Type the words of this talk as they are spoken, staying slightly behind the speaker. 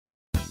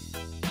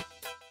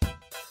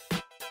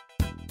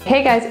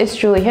Hey guys, it's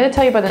Julie here to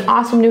tell you about an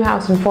awesome new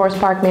house in Forrest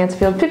Park,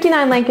 Mansfield,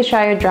 59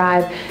 Lancashire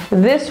Drive.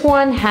 This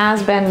one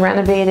has been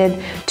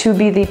renovated to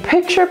be the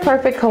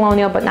picture-perfect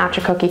colonial, but not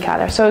your cookie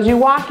cutter. So as you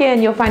walk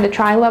in, you'll find a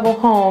tri-level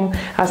home,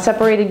 a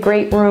separated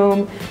great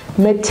room,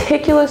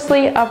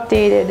 meticulously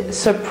updated,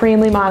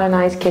 supremely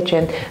modernized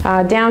kitchen,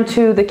 down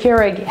to the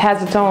Keurig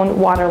has its own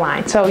water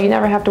line. So you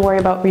never have to worry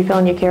about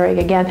refilling your Keurig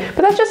again.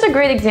 But that's just a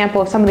great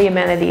example of some of the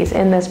amenities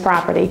in this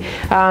property.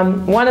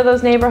 One of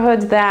those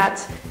neighborhoods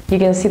that you're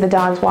going to see the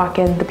dogs walk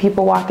in, the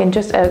people walk in,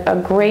 just a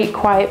great,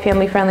 quiet,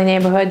 family-friendly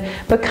neighborhood.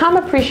 But come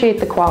appreciate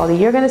the quality.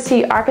 You're going to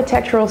see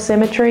architectural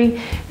symmetry,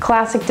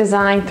 classic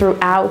design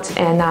throughout,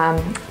 and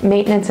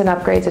maintenance and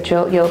upgrades that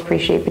you'll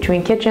appreciate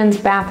between kitchens,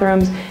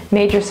 bathrooms,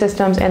 major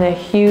systems, and a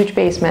huge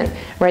basement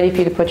ready for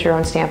you to put your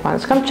own stamp on.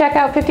 So come check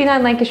out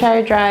 59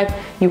 Lancashire Drive.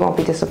 You won't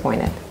be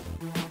disappointed.